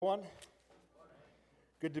everyone.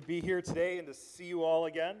 Good to be here today and to see you all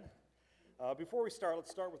again. Before we start,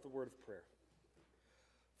 let's start with the word of prayer.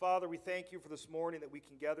 Father, we thank you for this morning that we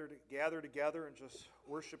can gather together and just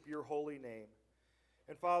worship your holy name.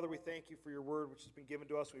 And Father, we thank you for your word which has been given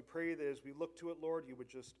to us. We pray that as we look to it, Lord, you would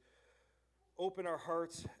just open our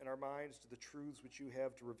hearts and our minds to the truths which you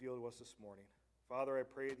have to reveal to us this morning. Father, I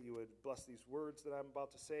pray that you would bless these words that I'm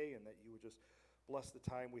about to say and that you would just bless the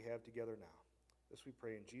time we have together now. This we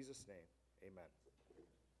pray in Jesus' name. Amen.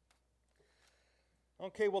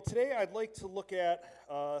 Okay, well, today I'd like to look at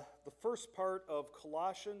the first part of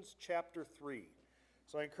Colossians chapter 3.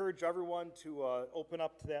 So I encourage everyone to open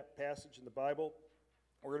up to that passage in the Bible.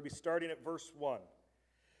 We're going to be starting at verse 1.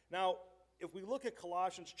 Now, if we look at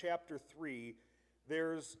Colossians chapter 3,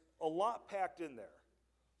 there's a lot packed in there.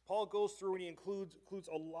 Paul goes through and he includes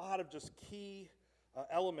a lot of just key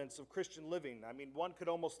elements of Christian living. I mean, one could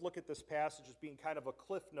almost look at this passage as being kind of a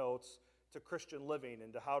cliff notes to Christian living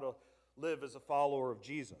and to how to live as a follower of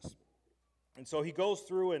Jesus. And so he goes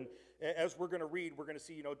through, and as we're going to read, we're going to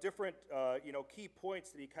see different key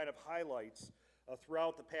points that he kind of highlights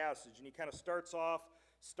throughout the passage. And he kind of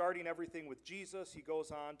starting everything with Jesus. He goes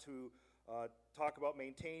on to talk about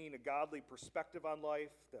maintaining a godly perspective on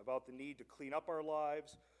life, about the need to clean up our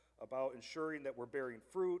lives, about ensuring that we're bearing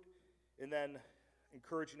fruit, and then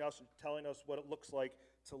encouraging us and telling us what it looks like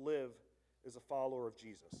to live as a follower of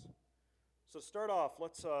Jesus. So to start off,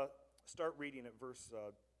 let's start reading at verse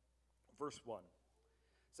 1.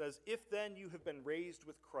 It says, "If then you have been raised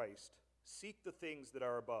with Christ, seek the things that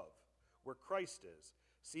are above, where Christ is,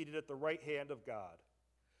 seated at the right hand of God.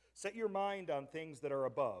 Set your mind on things that are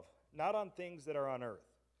above, not on things that are on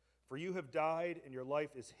earth. For you have died, and your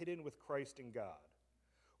life is hidden with Christ in God.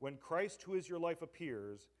 When Christ, who is your life,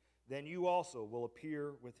 appears, then you also will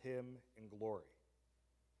appear with him in glory."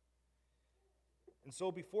 And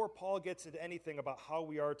so before Paul gets into anything about how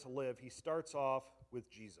we are to live, he starts off with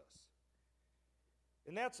Jesus.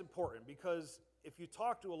 And that's important because if you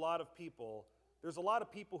talk to a lot of people, there's a lot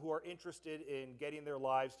of people who are interested in getting their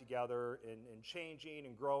lives together and changing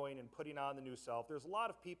and growing and putting on the new self. There's a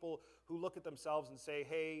lot of people who look at themselves and say,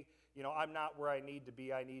 hey, I'm not where I need to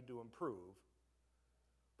be, I need to improve.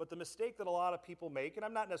 But the mistake that a lot of people make, and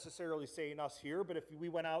I'm not necessarily saying us here, but if we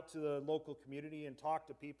went out to the local community and talked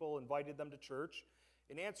to people, invited them to church,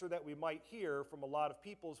 an answer that we might hear from a lot of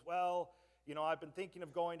people is, well, I've been thinking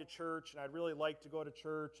of going to church, and I'd really like to go to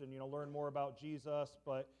church and, learn more about Jesus,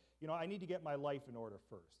 but, I need to get my life in order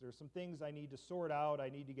first. There's some things I need to sort out, I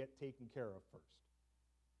need to get taken care of first.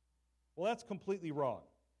 Well, that's completely wrong.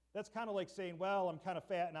 That's kind of like saying, well, I'm kind of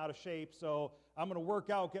fat and out of shape, so I'm going to work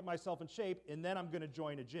out, get myself in shape, and then I'm going to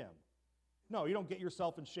join a gym. No, you don't get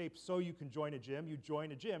yourself in shape so you can join a gym. You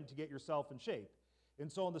join a gym to get yourself in shape.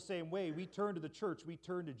 And so in the same way, we turn to the church, we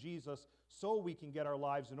turn to Jesus so we can get our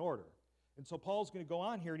lives in order. And so Paul's going to go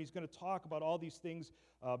on here, and he's going to talk about all these things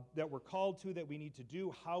that we're called to, that we need to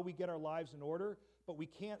do, how we get our lives in order, but we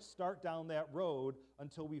can't start down that road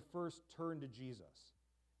until we first turn to Jesus.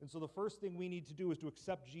 And so the first thing we need to do is to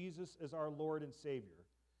accept Jesus as our Lord and Savior.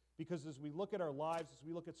 Because as we look at our lives, as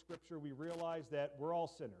we look at Scripture, we realize that we're all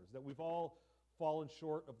sinners, that we've all fallen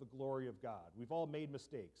short of the glory of God. We've all made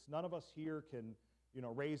mistakes. None of us here can,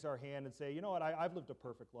 raise our hand and say, you know what, I've lived a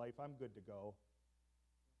perfect life, I'm good to go.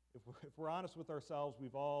 If we're honest with ourselves,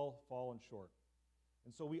 we've all fallen short.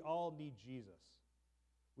 And so we all need Jesus.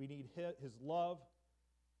 We need his love.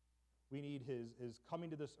 We need his coming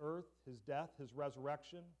to this earth, his death, his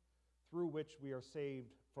resurrection, through which we are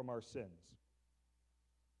saved from our sins.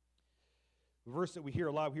 The verse that we hear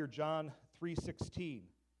a lot here, John 3:16.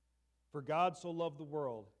 "For God so loved the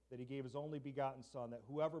world that he gave his only begotten Son, that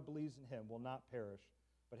whoever believes in him will not perish,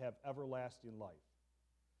 but have everlasting life."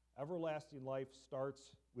 Everlasting life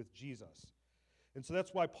starts with Jesus. And so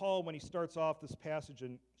that's why Paul, when he starts off this passage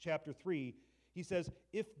in chapter 3, he says,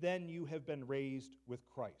 "If then you have been raised with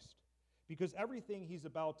Christ." Because everything he's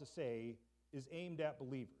about to say is aimed at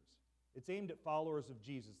believers. It's aimed at followers of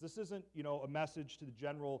Jesus. This isn't, a message to the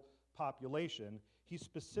general population. He's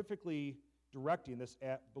specifically directing this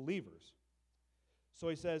at believers. So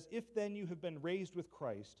he says, "If then you have been raised with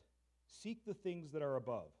Christ, seek the things that are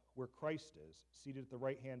above, where Christ is, seated at the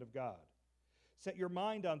right hand of God. Set your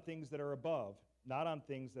mind on things that are above, not on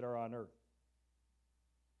things that are on earth."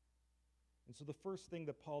 And so the first thing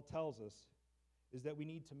that Paul tells us is that we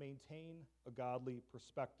need to maintain a godly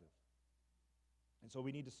perspective. And so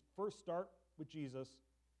we need to first start with Jesus,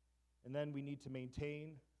 and then we need to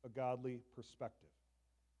maintain a godly perspective.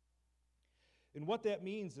 And what that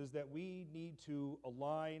means is that we need to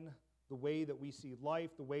align the way that we see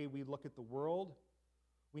life, the way we look at the world,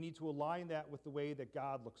 We need to align that with the way that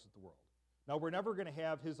God looks at the world. Now, we're never going to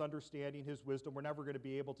have his understanding, his wisdom. We're never going to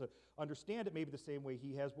be able to understand it maybe the same way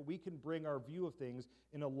he has, but we can bring our view of things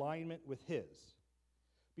in alignment with his.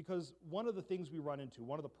 Because one of the things we run into,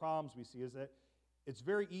 one of the problems we see is that it's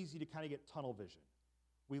very easy to kind of get tunnel vision.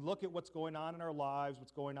 We look at what's going on in our lives,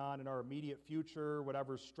 what's going on in our immediate future,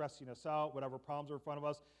 whatever's stressing us out, whatever problems are in front of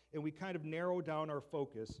us, and we kind of narrow down our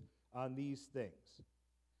focus on these things.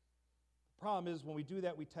 The problem is when we do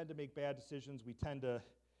that, we tend to make bad decisions. We tend to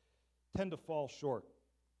fall short.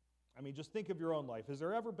 I mean, just think of your own life. Has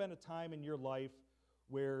there ever been a time in your life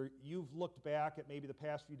where you've looked back at maybe the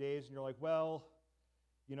past few days and you're like, well,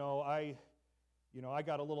 I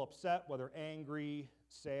got a little upset, whether angry,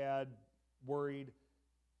 sad, worried.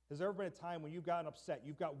 Has there ever been a time when you've gotten upset,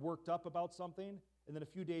 you've got worked up about something, and then a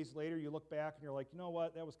few days later you look back and you're like, you know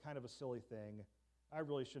what, that was kind of a silly thing. I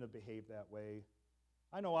really shouldn't have behaved that way.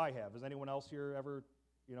 I know I have. Has anyone else here ever,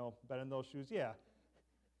 been in those shoes? Yeah.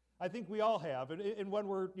 I think we all have. And when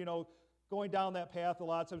we're, going down that path, a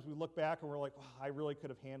lot of times we look back and we're like, wow, I really could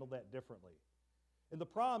have handled that differently. And the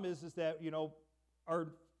problem is that, our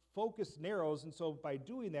focus narrows, and so by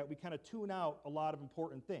doing that, we kind of tune out a lot of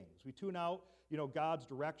important things. We tune out, God's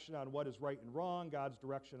direction on what is right and wrong, God's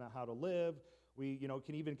direction on how to live. We,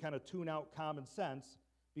 can even kind of tune out common sense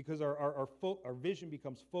because our vision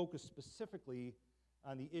becomes focused specifically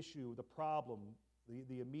on the issue, the problem,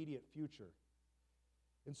 the immediate future.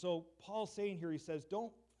 And so Paul's saying here, he says,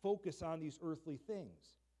 don't focus on these earthly things.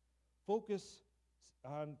 Focus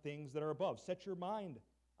on things that are above. Set your mind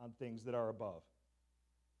on things that are above.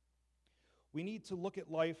 We need to look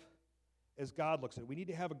at life as God looks at it. We need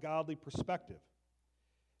to have a godly perspective.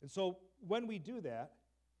 And so when we do that,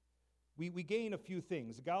 we gain a few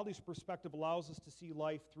things. A godly perspective allows us to see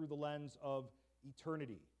life through the lens of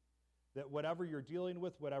eternity. That whatever you're dealing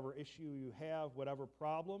with, whatever issue you have, whatever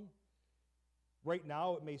problem, right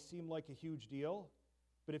now it may seem like a huge deal,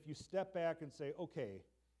 but if you step back and say, okay,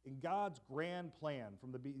 in God's grand plan,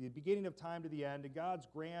 from the beginning of time to the end, in God's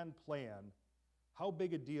grand plan, how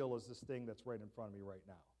big a deal is this thing that's right in front of me right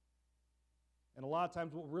now? And a lot of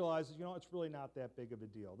times what we'll realize is, it's really not that big of a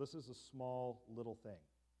deal. This is a small little thing.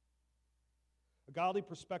 A godly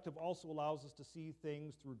perspective also allows us to see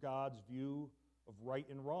things through God's view of right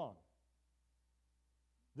and wrong.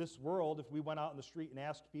 This world, if we went out in the street and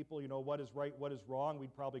asked people, what is right, what is wrong,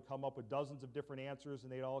 we'd probably come up with dozens of different answers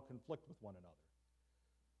and they'd all conflict with one another.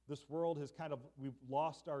 This world has we've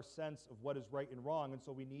lost our sense of what is right and wrong, and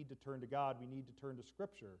so we need to turn to God, we need to turn to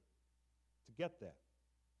Scripture to get that.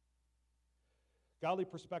 Godly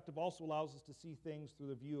perspective also allows us to see things through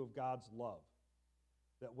the view of God's love.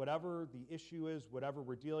 That whatever the issue is, whatever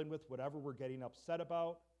we're dealing with, whatever we're getting upset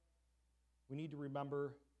about, we need to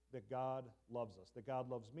remember that God loves us, that God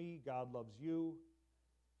loves me, God loves you.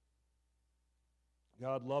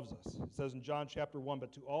 God loves us. It says in John chapter 1,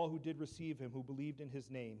 but to all who did receive him, who believed in his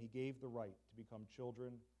name, he gave the right to become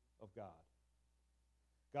children of God.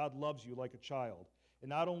 God loves you like a child. And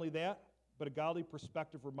not only that, but a godly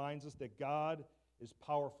perspective reminds us that God is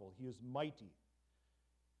powerful. He is mighty.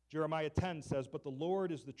 Jeremiah 10 says, but the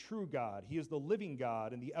Lord is the true God. He is the living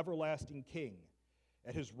God and the everlasting King.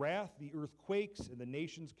 At his wrath the earth quakes, and the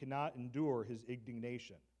nations cannot endure his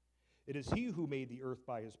indignation. It is he who made the earth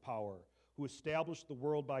by his power, who established the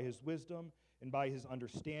world by his wisdom, and by his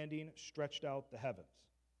understanding stretched out the heavens.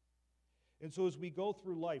 And so as we go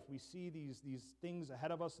through life, we see these things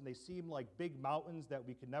ahead of us, and they seem like big mountains that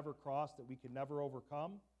we can never cross, that we can never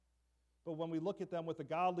overcome. But when we look at them with a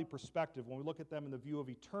godly perspective, when we look at them in the view of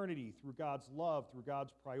eternity, through God's love, through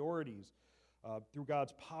God's priorities, through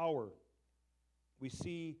God's power, we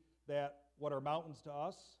see that what are mountains to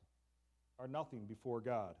us are nothing before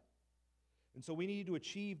God. And so we need to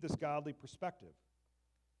achieve this godly perspective.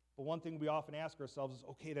 But one thing we often ask ourselves is,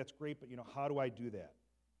 okay, that's great, but how do I do that?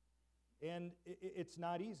 And it's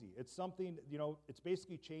not easy. It's something, it's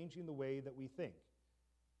basically changing the way that we think.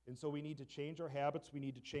 And so we need to change our habits. We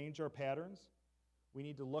need to change our patterns. We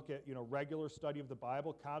need to look at, regular study of the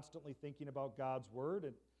Bible, constantly thinking about God's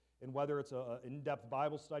Word, and whether it's an in-depth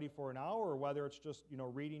Bible study for an hour or whether it's just,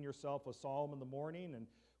 reading yourself a psalm in the morning, and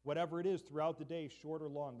whatever it is throughout the day, short or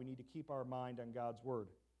long, we need to keep our mind on God's Word.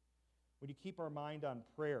 We need to keep our mind on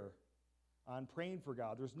prayer, on praying for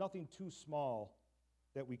God. There's nothing too small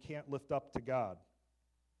that we can't lift up to God.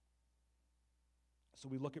 So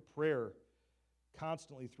we look at prayer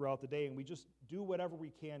constantly throughout the day, and we just do whatever we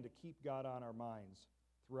can to keep God on our minds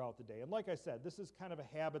throughout the day. And like I said, this is kind of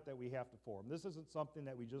a habit that we have to form. This isn't something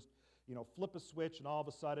that we just, flip a switch and all of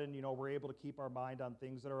a sudden, we're able to keep our mind on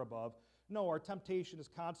things that are above. No, our temptation is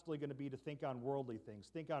constantly going to be to think on worldly things,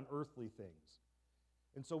 think on earthly things.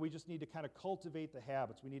 And so we just need to kind of cultivate the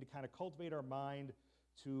habits. We need to kind of cultivate our mind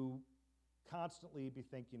to constantly be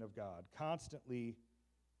thinking of God, constantly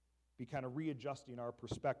be kind of readjusting our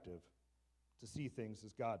perspective to see things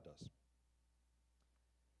as God does.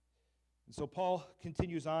 And so Paul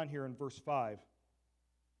continues on here in verse 5,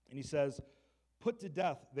 and he says, "Put to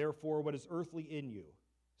death, therefore, what is earthly in you,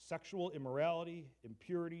 sexual immorality,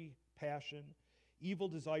 impurity, passion, evil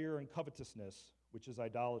desire, and covetousness, which is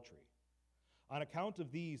idolatry. On account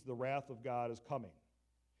of these, the wrath of God is coming.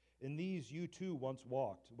 In these you too once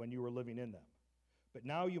walked when you were living in them. But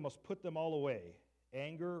now you must put them all away,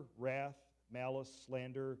 anger, wrath, malice,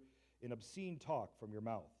 slander, and obscene talk from your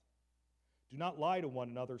mouth. Do not lie to one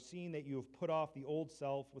another, seeing that you have put off the old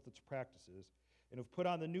self with its practices, and have put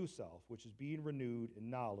on the new self, which is being renewed in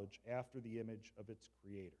knowledge after the image of its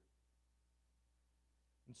creator."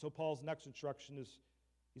 And so Paul's next instruction is,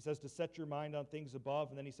 he says to set your mind on things above,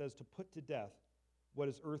 and then he says to put to death what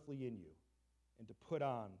is earthly in you, and to put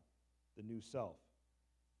on the new self.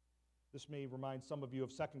 This may remind some of you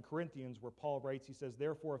of 2 Corinthians, where Paul writes, he says,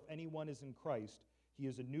 "Therefore, if anyone is in Christ, he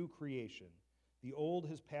is a new creation. The old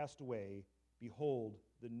has passed away. Behold,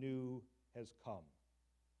 the new has come."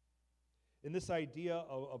 And this idea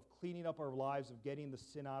of cleaning up our lives, of getting the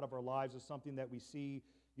sin out of our lives, is something that we see,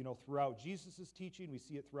 throughout Jesus' teaching. We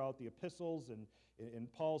see it throughout the epistles and in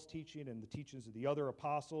Paul's teaching and the teachings of the other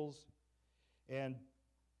apostles. And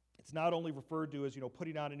it's not only referred to as,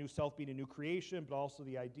 putting on a new self, being a new creation, but also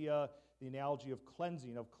the idea, the analogy of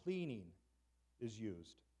cleansing, of cleaning is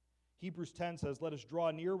used. Hebrews 10 says, "Let us draw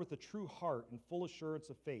near with a true heart and full assurance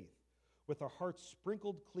of faith, with our hearts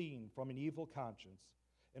sprinkled clean from an evil conscience,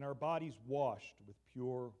 and our bodies washed with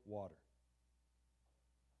pure water."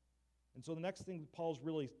 And so the next thing Paul's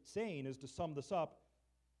really saying is, to sum this up,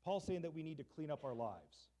 Paul's saying that we need to clean up our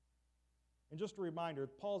lives. And just a reminder,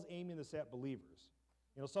 Paul's aiming this at believers.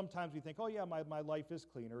 Sometimes we think, oh yeah, my life is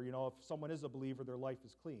clean, or if someone is a believer, their life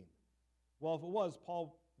is clean. Well, if it was,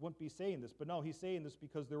 Paul wouldn't be saying this. But no, he's saying this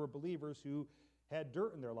because there were believers who had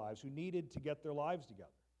dirt in their lives, who needed to get their lives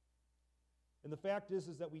together. And the fact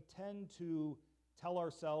is that we tend to tell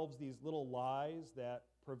ourselves these little lies that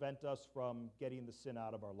prevent us from getting the sin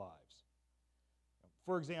out of our lives.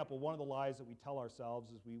 For example, one of the lies that we tell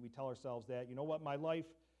ourselves is we tell ourselves that, my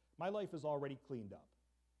life is already cleaned up.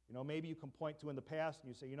 Maybe you can point to in the past and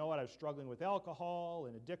you say, I was struggling with alcohol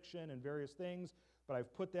and addiction and various things, but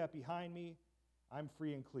I've put that behind me. I'm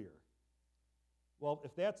free and clear. Well,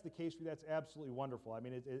 if that's the case for you, that's absolutely wonderful. I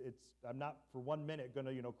mean, I'm not for 1 minute going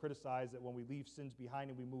to, criticize that when we leave sins behind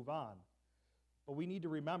and we move on. But we need to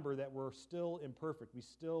remember that we're still imperfect. We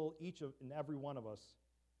still, each and every one of us,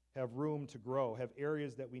 have room to grow, have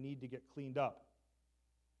areas that we need to get cleaned up.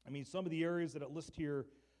 I mean, some of the areas that it lists here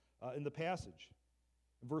in the passage.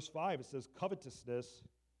 In verse 5, it says, covetousness,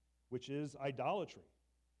 which is idolatry.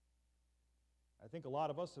 I think a lot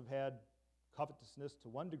of us have had covetousness to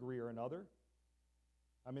one degree or another.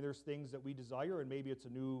 I mean, there's things that we desire, and maybe it's a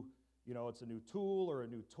new tool or a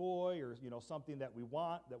new toy, or something that we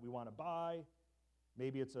want to buy.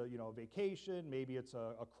 Maybe it's a vacation. Maybe it's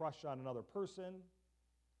a crush on another person.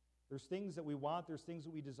 There's things that we want. There's things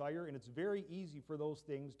that we desire, and it's very easy for those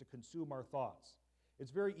things to consume our thoughts.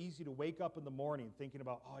 It's very easy to wake up in the morning thinking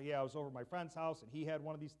about, oh yeah, I was over at my friend's house and he had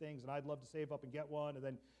one of these things, and I'd love to save up and get one. And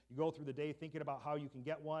then you go through the day thinking about how you can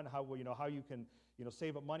get one, how you can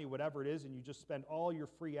save up money, whatever it is, and you just spend all your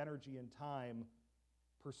free energy and time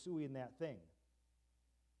pursuing that thing.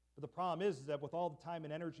 But the problem is that with all the time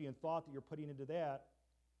and energy and thought that you're putting into that,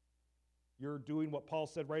 you're doing what Paul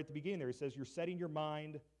said right at the beginning there. He says you're setting your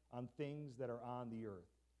mind on things that are on the earth.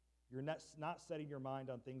 You're not setting your mind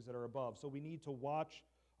on things that are above. So we need to watch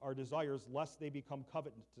our desires lest they become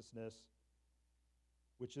covetousness,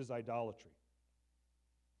 which is idolatry.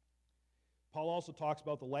 Paul also talks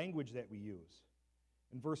about the language that we use.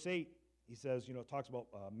 In verse 8, he says, it talks about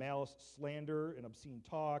malice, slander, and obscene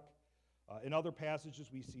talk. In other passages,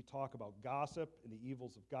 we see talk about gossip and the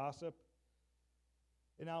evils of gossip.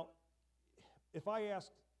 And now, if I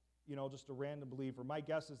asked, just a random believer, my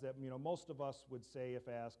guess is that, most of us would say, if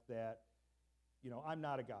asked, that, I'm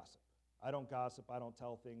not a gossip. I don't gossip. I don't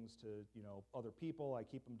tell things to, other people. I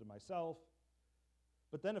keep them to myself.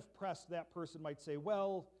 But then if pressed, that person might say,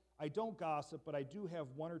 well, I don't gossip, but I do have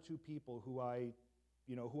one or two people who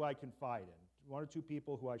I confide in, one or two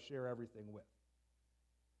people who I share everything with.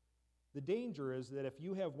 The danger is that if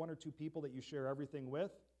you have one or two people that you share everything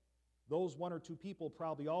with, those one or two people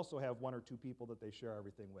probably also have one or two people that they share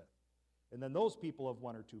everything with. And then those people have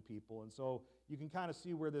one or two people. And so you can kind of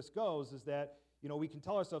see where this goes, is that, we can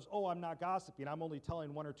tell ourselves, oh, I'm not gossiping, I'm only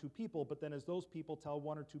telling one or two people, but then as those people tell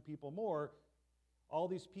one or two people more, all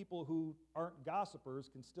these people who aren't gossipers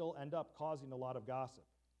can still end up causing a lot of gossip,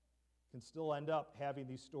 can still end up having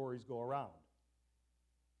these stories go around.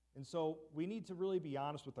 And so we need to really be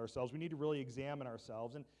honest with ourselves. We need to really examine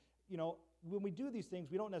ourselves. And, when we do these things,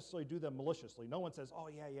 we don't necessarily do them maliciously. No one says, oh,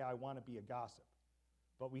 yeah, I want to be a gossip.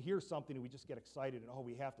 But we hear something and we just get excited and, oh,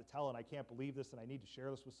 we have to tell and I can't believe this and I need to share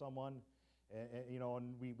this with someone.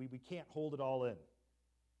 And we can't hold it all in.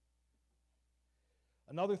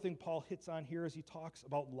 Another thing Paul hits on here is he talks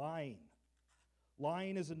about lying.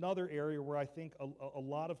 Lying is another area where I think a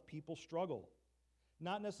lot of people struggle.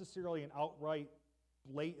 Not necessarily an outright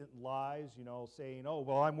blatant lies, saying, oh,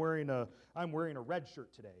 well, I'm wearing a red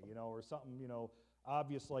shirt today, or something,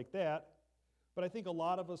 obvious like that. But I think a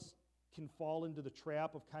lot of us can fall into the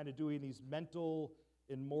trap of kind of doing these mental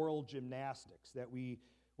and moral gymnastics that when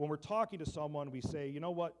we're talking to someone, we say, you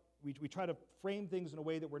know what, we try to frame things in a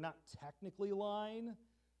way that we're not technically lying,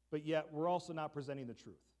 but yet we're also not presenting the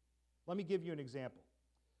truth. Let me give you an example.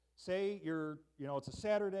 Say it's a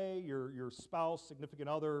Saturday, your spouse, significant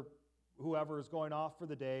other, whoever is going off for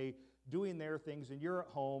the day, doing their things, and you're at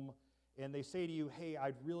home, and they say to you, hey,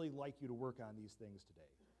 I'd really like you to work on these things today.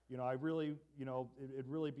 It'd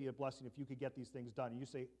really be a blessing if you could get these things done. And you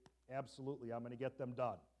say, absolutely, I'm going to get them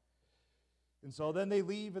done. And so then they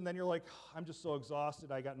leave, and then you're like, I'm just so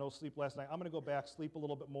exhausted. I got no sleep last night. I'm going to go back, sleep a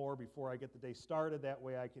little bit more before I get the day started. That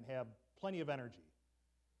way I can have plenty of energy.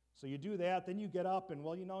 So you do that, then you get up, and,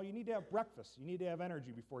 you need to have breakfast. You need to have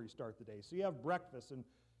energy before you start the day. So you have breakfast, and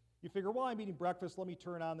you figure, well, I'm eating breakfast. Let me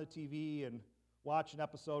turn on the TV and watch an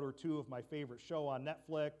episode or two of my favorite show on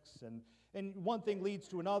Netflix. And one thing leads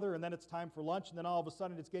to another, and then it's time for lunch, and then all of a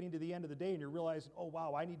sudden it's getting to the end of the day, and you're realizing, oh,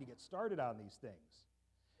 wow, I need to get started on these things.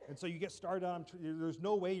 And so you get started on them. There's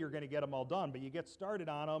no way you're going to get them all done, but you get started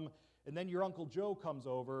on them, and then your Uncle Joe comes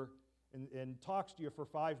over and talks to you for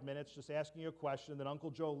 5 minutes, just asking you a question. Then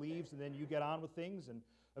Uncle Joe leaves, and then you get on with things, and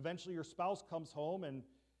eventually your spouse comes home, and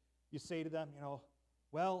you say to them,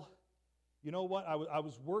 well, you know what, I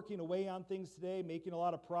was working away on things today, making a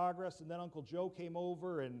lot of progress, and then Uncle Joe came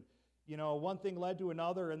over, and, one thing led to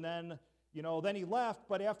another, and then, then he left,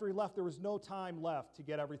 but after he left, there was no time left to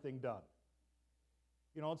get everything done.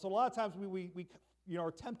 And so a lot of times we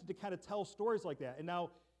are tempted to kind of tell stories like that. And now,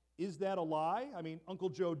 is that a lie? I mean, Uncle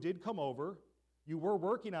Joe did come over, you were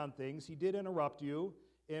working on things, he did interrupt you,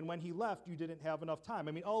 and when he left, you didn't have enough time.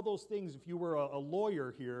 I mean, all those things, if you were a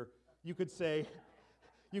lawyer here, you could say,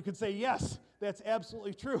 yes, that's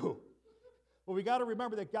absolutely true. But we got to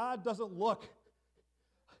remember that God doesn't look,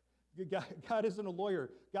 God isn't a lawyer.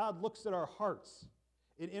 God looks at our hearts.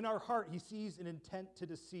 And in our heart, he sees an intent to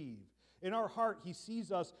deceive. In our heart, he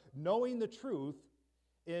sees us knowing the truth,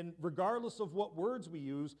 and regardless of what words we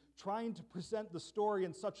use, trying to present the story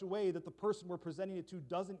in such a way that the person we're presenting it to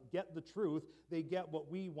doesn't get the truth, they get what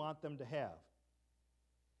we want them to have.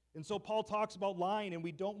 And so Paul talks about lying, and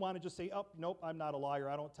we don't want to just say, oh, nope, I'm not a liar,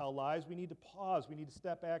 I don't tell lies. We need to pause. We need to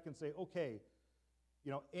step back and say, okay,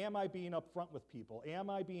 am I being upfront with people? Am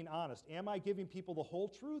I being honest? Am I giving people the whole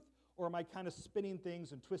truth, or am I kind of spinning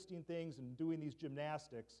things and twisting things and doing these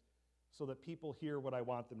gymnastics so that people hear what I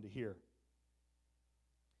want them to hear?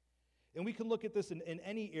 And we can look at this in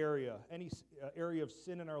any area of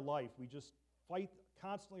sin in our life. We just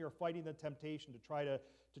constantly are fighting the temptation to try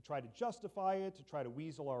to justify it, to try to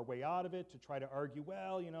weasel our way out of it, to try to argue,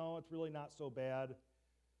 well, it's really not so bad.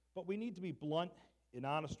 But we need to be blunt and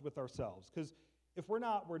honest with ourselves, because if we're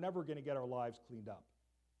not, we're never going to get our lives cleaned up.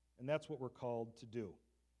 And that's what we're called to do.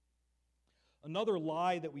 Another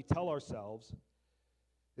lie that we tell ourselves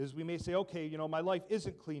is we may say, okay, my life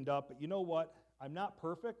isn't cleaned up, but you know what? I'm not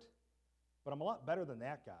perfect, but I'm a lot better than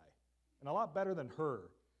that guy, and a lot better than her.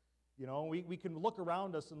 We can look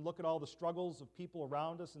around us and look at all the struggles of people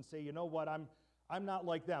around us and say, you know what, I'm not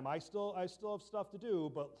like them. I still have stuff to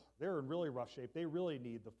do, but they're in really rough shape. They really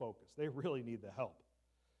need the focus. They really need the help.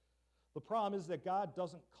 The problem is that God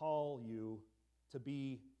doesn't call you to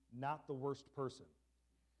be not the worst person.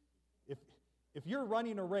 If you're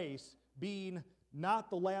running a race, being not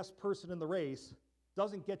the last person in the race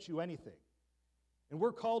doesn't get you anything. And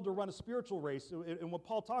we're called to run a spiritual race. And when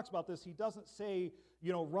Paul talks about this, he doesn't say,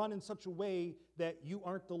 run in such a way that you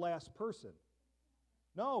aren't the last person.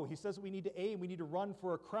 No, he says we need to aim, we need to run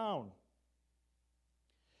for a crown.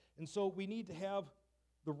 And so we need to have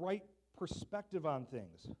the right perspective on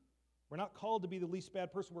things. We're not called to be the least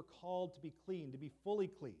bad person. We're called to be clean, to be fully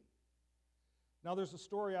clean. Now, there's a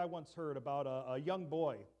story I once heard about a young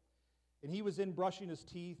boy, and he was in brushing his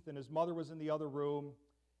teeth, and his mother was in the other room,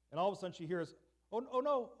 and all of a sudden she hears, oh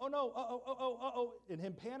no, and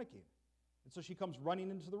him panicking. And so she comes running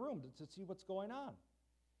into the room to see what's going on.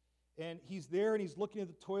 And he's there, and he's looking at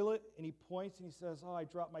the toilet, and he points, and he says, "Oh, I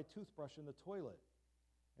dropped my toothbrush in the toilet."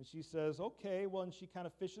 And she says, "Okay," well, and she kind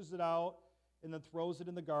of fishes it out, and then throws it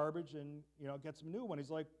in the garbage and, gets him a new one. He's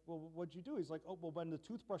like, "Well, what'd you do?" He's like, "Oh, well, when the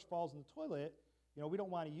toothbrush falls in the toilet, we don't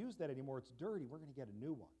want to use that anymore. It's dirty. We're going to get a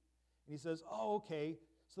new one." And he says, "Oh, okay."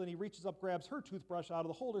 So then he reaches up, grabs her toothbrush out of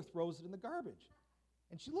the holder, throws it in the garbage.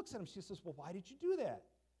 And she looks at him. She says, "Well, why did you do that?"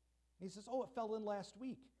 And he says, "Oh, it fell in last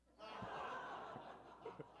week."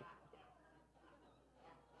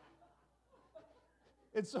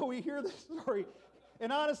 And so we hear this story.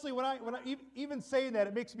 And honestly, when I even saying that,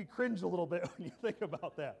 it makes me cringe a little bit when you think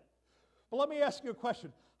about that. But let me ask you a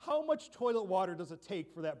question. How much toilet water does it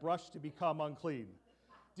take for that brush to become unclean?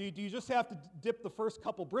 Do you just have to dip the first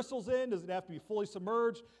couple bristles in? Does it have to be fully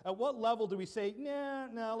submerged? At what level do we say,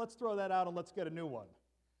 nah, let's throw that out and let's get a new one?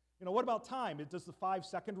 What about time? Does the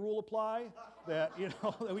 5-second rule apply? That,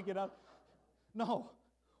 that we get out? No.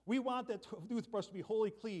 We want that toothbrush to be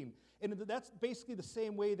wholly clean. And that's basically the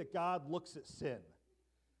same way that God looks at sin.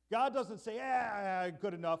 God doesn't say,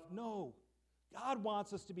 good enough. No. God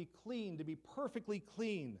wants us to be clean, to be perfectly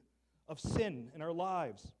clean of sin in our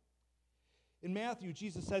lives. In Matthew,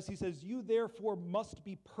 Jesus says, he says, "You therefore must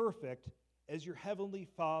be perfect as your heavenly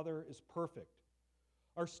Father is perfect."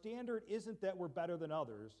 Our standard isn't that we're better than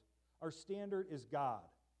others. Our standard is God.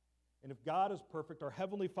 And if God is perfect, our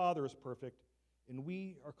heavenly Father is perfect, and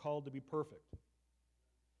we are called to be perfect.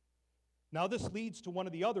 Now, this leads to one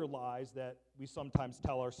of the other lies that we sometimes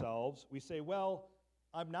tell ourselves. We say, well,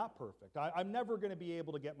 I'm not perfect. I'm never going to be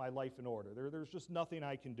able to get my life in order. There's just nothing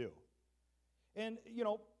I can do. And,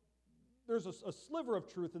 there's a sliver of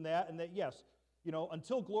truth in that, and that, yes,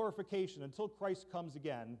 until glorification, until Christ comes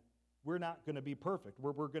again, we're not going to be perfect.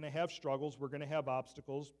 We're going to have struggles. We're going to have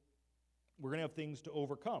obstacles. We're going to have things to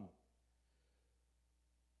overcome.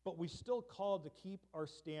 But we're still called to keep our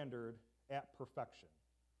standard at perfection.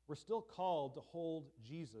 We're still called to hold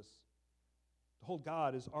Jesus, to hold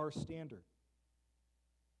God as our standard.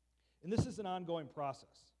 And this is an ongoing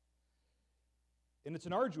process. And it's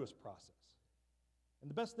an arduous process. And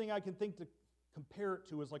the best thing I can think to compare it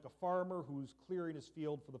to is like a farmer who's clearing his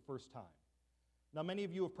field for the first time. Now, many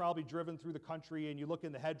of you have probably driven through the country and you look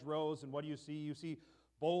in the hedgerows, and what do you see? You see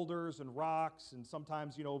boulders and rocks and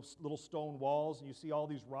sometimes, little stone walls, and you see all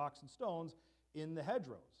these rocks and stones in the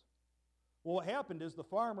hedgerows. Well, what happened is the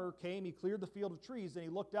farmer came, he cleared the field of trees, and he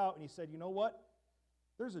looked out and he said, "You know what?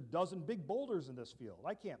 There's a dozen big boulders in this field.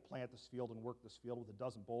 I can't plant this field and work this field with a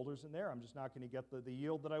dozen boulders in there. I'm just not going to get the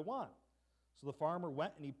yield that I want." So the farmer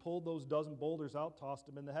went and he pulled those dozen boulders out, tossed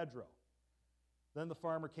them in the hedgerow. Then the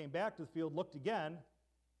farmer came back to the field, looked again,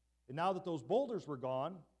 and now that those boulders were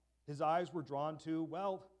gone, his eyes were drawn to,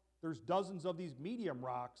 well, there's dozens of these medium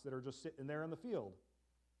rocks that are just sitting there in the field.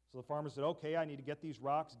 So the farmer said, "Okay, I need to get these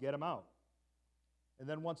rocks, get them out." And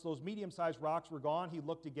then once those medium-sized rocks were gone, he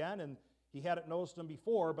looked again, and he hadn't noticed them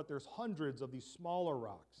before, but there's hundreds of these smaller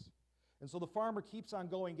rocks. And so the farmer keeps on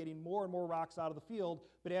going, getting more and more rocks out of the field,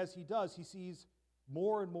 but as he does, he sees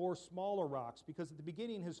more and more smaller rocks, because at the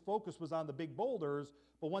beginning his focus was on the big boulders,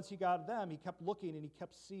 but once he got them, he kept looking and he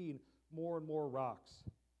kept seeing more and more rocks.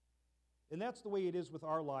 And that's the way it is with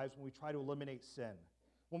our lives when we try to eliminate sin.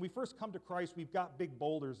 When we first come to Christ, we've got big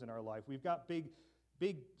boulders in our life. We've got big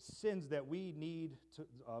sins that we need to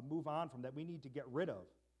move on from, that we need to get rid of,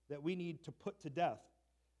 that we need to put to death,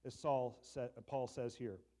 as Paul says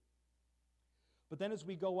here. But then as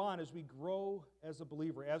we go on, as we grow as a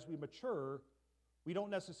believer, as we mature, we don't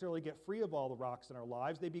necessarily get free of all the rocks in our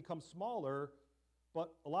lives. They become smaller,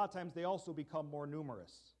 but a lot of times they also become more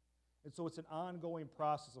numerous. And so it's an ongoing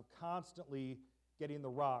process of constantly getting the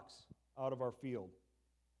rocks out of our field.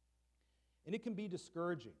 And it can be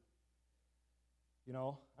discouraging.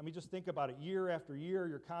 Just think about it. Year after year,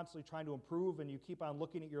 you're constantly trying to improve, and you keep on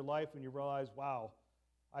looking at your life and you realize, wow,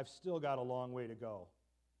 I've still got a long way to go.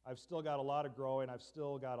 I've still got a lot of growing. I've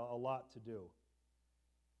still got a lot to do.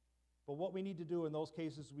 But what we need to do in those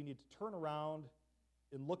cases, we need to turn around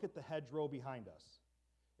and look at the hedgerow behind us.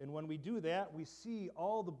 And when we do that, we see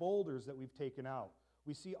all the boulders that we've taken out.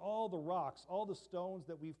 We see all the rocks, all the stones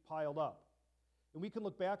that we've piled up. And we can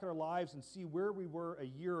look back at our lives and see where we were a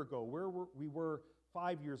year ago, where we were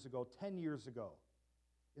 5 years ago, 10 years ago,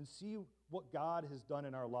 and see what God has done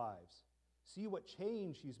in our lives. See what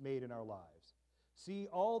change He's made in our lives. See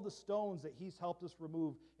all the stones that He's helped us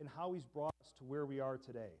remove and how He's brought us to where we are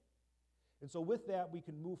today. And so with that, we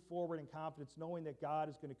can move forward in confidence, knowing that God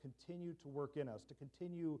is going to continue to work in us, to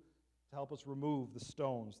continue to help us remove the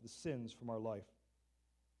stones, the sins from our life.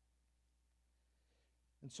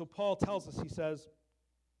 And so Paul tells us, he says,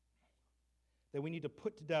 that we need to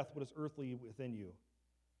put to death what is earthly within you.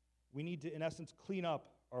 We need to, in essence, clean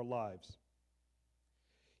up our lives.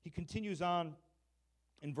 He continues on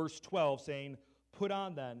in verse 12, saying, "Put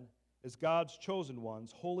on then, as God's chosen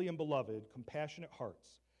ones, holy and beloved, compassionate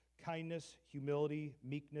hearts, kindness, humility,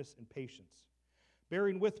 meekness, and patience,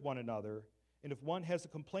 bearing with one another, and if one has a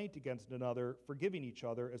complaint against another, forgiving each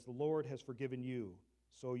other as the Lord has forgiven you,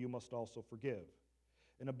 so you must also forgive.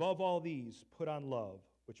 And above all these, put on love,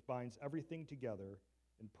 which binds everything together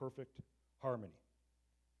in perfect harmony."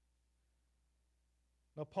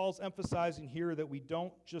 Now, Paul's emphasizing here that we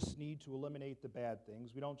don't just need to eliminate the bad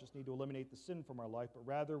things. We don't just need to eliminate the sin from our life, but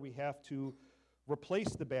rather we have to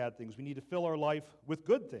replace the bad things. We need to fill our life with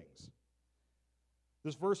good things.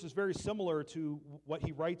 This verse is very similar to what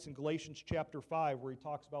he writes in Galatians chapter 5, where he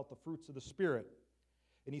talks about the fruits of the Spirit.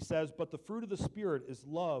 And he says, "But the fruit of the Spirit is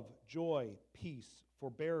love, joy, peace,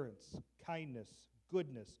 forbearance, kindness,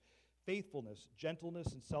 goodness, faithfulness,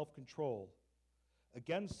 gentleness, and self-control.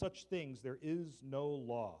 Against such things there is no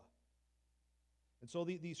law." And so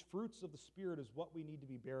these fruits of the Spirit is what we need to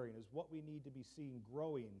be bearing, is what we need to be seeing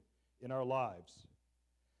growing in our lives.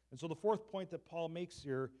 And so the fourth point that Paul makes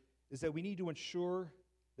here is that we need to ensure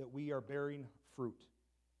that we are bearing fruit.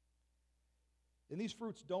 And these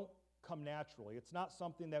fruits don't come naturally. It's not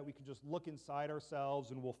something that we can just look inside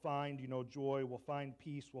ourselves and we'll find, joy, we'll find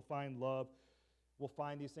peace, we'll find love, we'll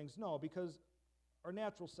find these things. No, because our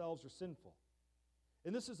natural selves are sinful.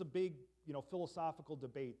 And this is a big, philosophical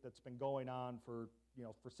debate that's been going on for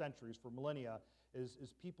centuries, for millennia,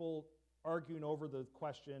 is people arguing over the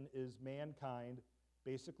question, is mankind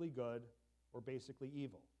basically good or basically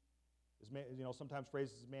evil? Is man, sometimes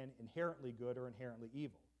phrases, is man inherently good or inherently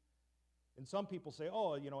evil? And some people say,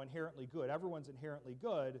 inherently good. Everyone's inherently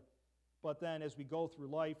good, but then as we go through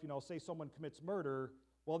life, say someone commits murder,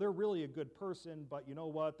 well, they're really a good person, but you know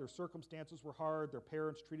what? Their circumstances were hard, their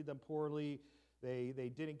parents treated them poorly,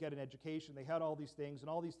 they didn't get an education, they had all these things, and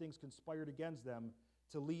all these things conspired against them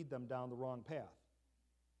to lead them down the wrong path.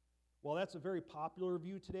 Well, that's a very popular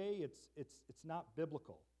view today. It's not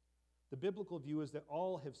biblical. The biblical view is that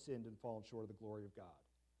all have sinned and fallen short of the glory of God.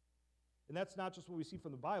 And that's not just what we see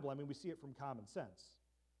from the Bible. We see it from common sense.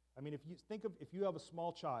 If you have a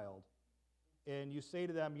small child and you say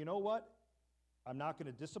to them, you know what? I'm not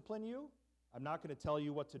going to discipline you. I'm not going to tell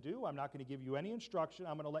you what to do. I'm not going to give you any instruction.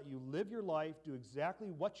 I'm going to let you live your life, do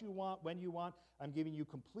exactly what you want, when you want. I'm giving you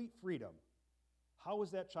complete freedom. How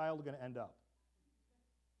is that child going to end up?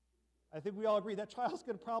 I think we all agree that child's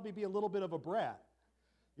going to probably be a little bit of a brat,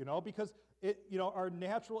 because our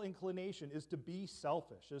natural inclination is to be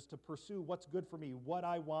selfish, is to pursue what's good for me, what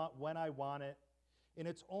I want, when I want it. And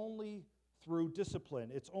it's only through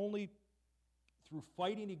discipline, it's only through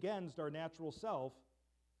fighting against our natural self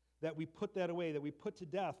that we put that away, that we put to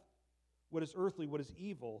death what is earthly, what is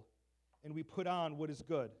evil, and we put on what is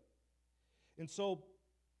good. And so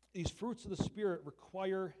these fruits of the Spirit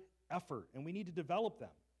require effort, and we need to develop them.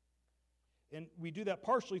 And we do that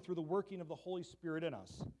partially through the working of the Holy Spirit in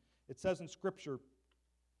us. It says in Scripture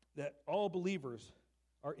that all believers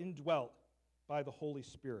are indwelt by the Holy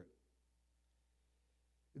Spirit.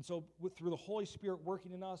 And so through the Holy Spirit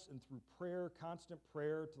working in us and through prayer, constant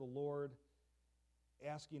prayer to the Lord,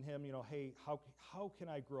 asking Him, hey, how can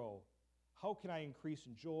I grow? How can I increase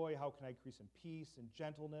in joy? How can I increase in peace, in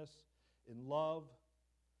gentleness, in love?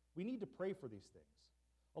 We need to pray for these things.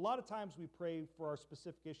 A lot of times we pray for our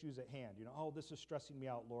specific issues at hand. This is stressing me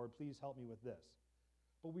out, Lord. Please help me with this.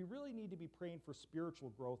 But we really need to be praying for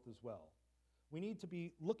spiritual growth as well. We need to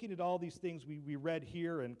be looking at all these things we read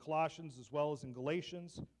here in Colossians as well as in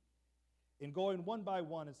Galatians and going one by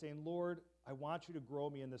one and saying, Lord, I want you to grow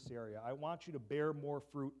me in this area. I want you to bear more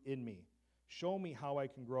fruit in me. Show me how I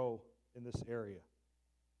can grow in this area.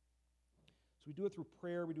 So we do it through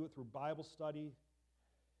prayer. We do it through Bible study.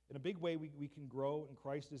 In a big way we can grow in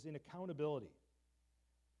Christ is in accountability.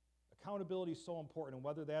 Accountability is so important, and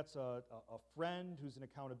whether that's a friend who's an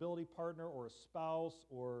accountability partner or a spouse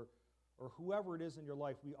or whoever it is in your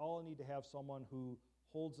life, we all need to have someone who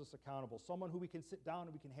holds us accountable, someone who we can sit down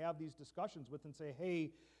and we can have these discussions with and say,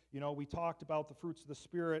 hey, we talked about the fruits of the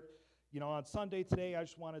Spirit. On Sunday today, I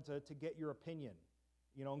just wanted to get your opinion,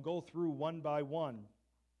 and go through one by one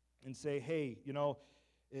and say, hey,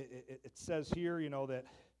 it says here, that,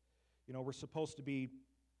 we're supposed to be,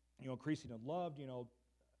 increasing in love.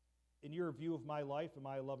 In your view of my life, am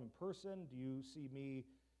I a loving person? Do you see me,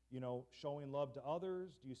 showing love to others?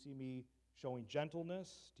 Do you see me showing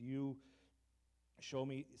gentleness? Do you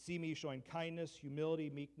see me showing kindness, humility,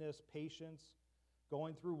 meekness, patience?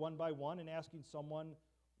 Going through one by one and asking someone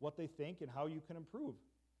what they think and how you can improve.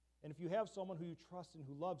 And if you have someone who you trust and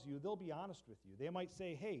who loves you, they'll be honest with you. They might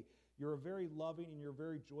say, hey, You're a very loving and you're a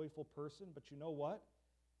very joyful person, but you know what?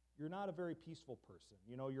 You're not a very peaceful person.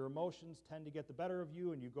 You know, your emotions tend to get the better of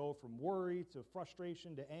you, and you go from worry to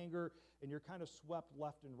frustration to anger, and you're kind of swept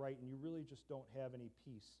left and right, and you really just don't have any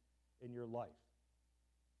peace in your life.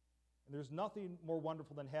 And there's nothing more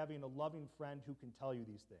wonderful than having a loving friend who can tell you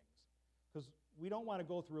these things. Because we don't want to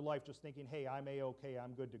go through life just thinking, hey, I'm A-okay,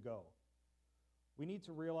 I'm good to go. We need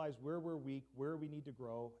to realize where we're weak, where we need to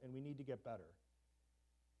grow, and we need to get better.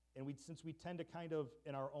 And since we tend to kind of,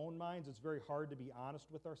 in our own minds, it's very hard to be honest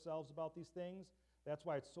with ourselves about these things. That's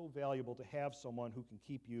why it's so valuable to have someone who can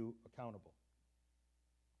keep you accountable.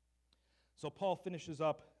 So Paul finishes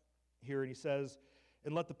up here and he says,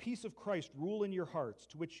 "And let the peace of Christ rule in your hearts,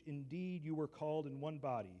 to which indeed you were called in one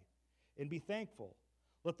body, and be thankful.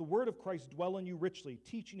 Let the word of Christ dwell in you richly,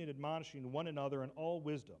 teaching and admonishing one another in all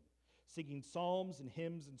wisdom, singing psalms and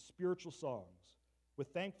hymns and spiritual songs, with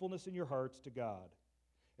thankfulness in your hearts to God.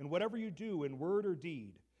 And whatever you do in word or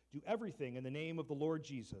deed, do everything in the name of the Lord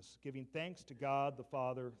Jesus, giving thanks to God the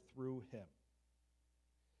Father through him."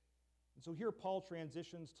 And so here Paul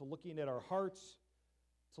transitions to looking at our hearts,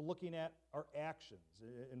 to looking at our actions,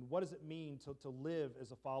 and what does it mean to live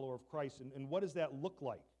as a follower of Christ, and what does that look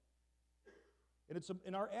like?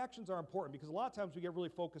 And our actions are important because a lot of times we get really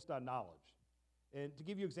focused on knowledge. And to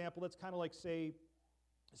give you an example, that's kind of like, say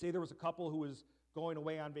there was a couple who was going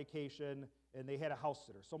away on vacation, and they had a house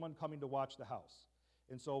sitter, someone coming to watch the house.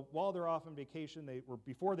 And so while they're off on vacation,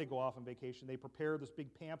 before they go off on vacation, they prepare this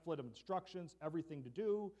big pamphlet of instructions, everything to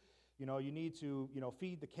do. You know, you need to,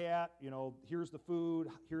 feed the cat. Here's the food.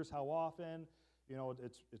 Here's how often.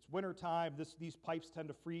 It's wintertime. These pipes tend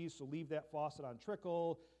to freeze, so leave that faucet on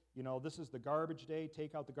trickle. This is the garbage day.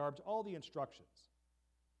 Take out the garbage. All the instructions.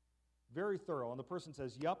 Very thorough. And the person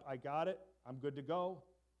says, "Yep, I got it. I'm good to go."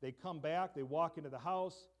 They come back. They walk into the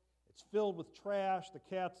house. It's filled with trash. The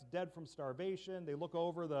cat's dead from starvation. They look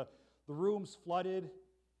over, the room's flooded.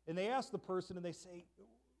 And they ask the person, and they say,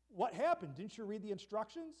 "What happened? Didn't you read the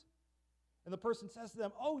instructions?" And the person says to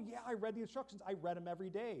them, "Oh, yeah, I read the instructions. I read them every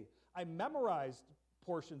day. I memorized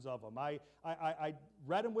portions of them. I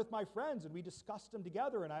read them with my friends, and we discussed them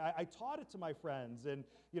together, and I taught it to my friends. And,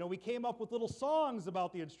 we came up with little songs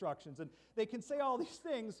about the instructions." And they can say all these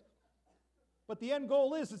things, but the end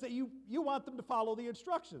goal is that you want them to follow the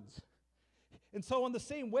instructions. And so in the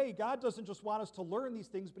same way, God doesn't just want us to learn these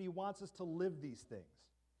things, but he wants us to live these things.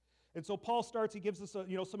 And so Paul he gives us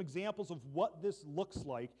some examples of what this looks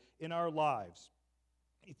like in our lives.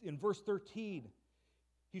 In verse 13,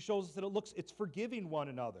 he shows us that it's forgiving one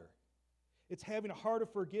another. It's having a heart of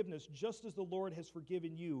forgiveness, just as the Lord has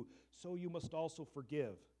forgiven you, so you must also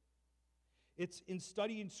forgive. It's in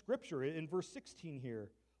studying Scripture, in verse 16 here,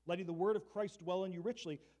 letting the word of Christ dwell in you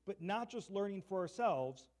richly, but not just learning for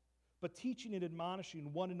ourselves, but teaching and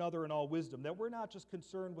admonishing one another in all wisdom, that we're not just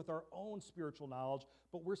concerned with our own spiritual knowledge,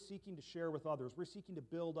 but we're seeking to share with others. We're seeking to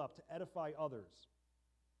build up, to edify others.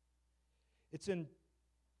 It's in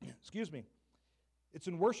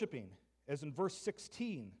worshiping, as in verse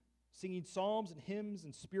 16, singing psalms and hymns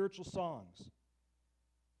and spiritual songs.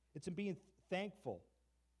 It's in being thankful.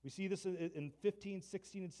 We see this in 15,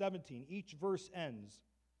 16, and 17. Each verse ends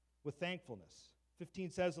with thankfulness.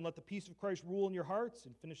 15 says, "And let the peace of Christ rule in your hearts,"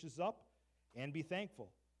 and finishes up, "and be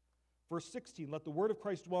thankful." Verse 16, "Let the word of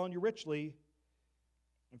Christ dwell in you richly,"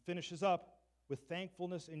 and finishes up with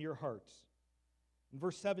thankfulness in your hearts. In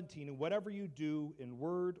verse 17, "And whatever you do in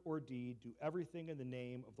word or deed, do everything in the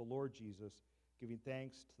name of the Lord Jesus, giving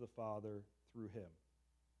thanks to the Father through him."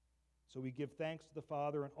 So we give thanks to the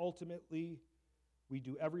Father, and ultimately we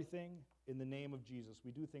do everything in the name of Jesus.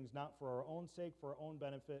 We do things not for our own sake, for our own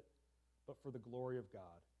benefit, but for the glory of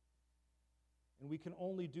God. And we can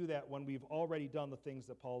only do that when we've already done the things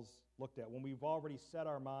that Paul's looked at, when we've already set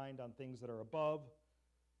our mind on things that are above,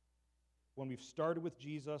 when we've started with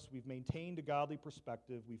Jesus, we've maintained a godly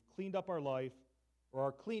perspective, we've cleaned up our life, or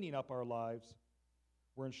are cleaning up our lives,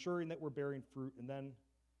 we're ensuring that we're bearing fruit, and then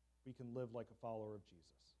we can live like a follower of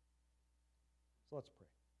Jesus. So let's pray.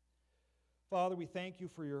 Father, we thank you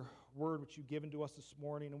for your word which you've given to us this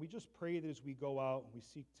morning, and we just pray that as we go out and we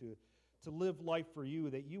seek to live life for you,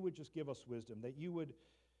 that you would just give us wisdom, that you would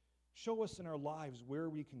show us in our lives where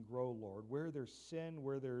we can grow, Lord, where there's sin,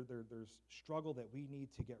 where there's struggle that we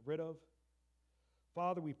need to get rid of.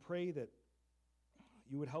 Father, we pray that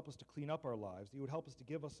you would help us to clean up our lives, that you would help us to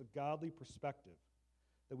give us a godly perspective,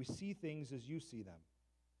 that we see things as you see them.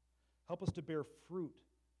 Help us to bear fruit.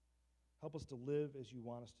 Help us to live as you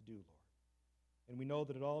want us to do, Lord. And we know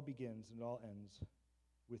that it all begins and it all ends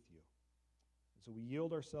with you. And so we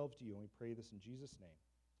yield ourselves to you, and we pray this in Jesus' name.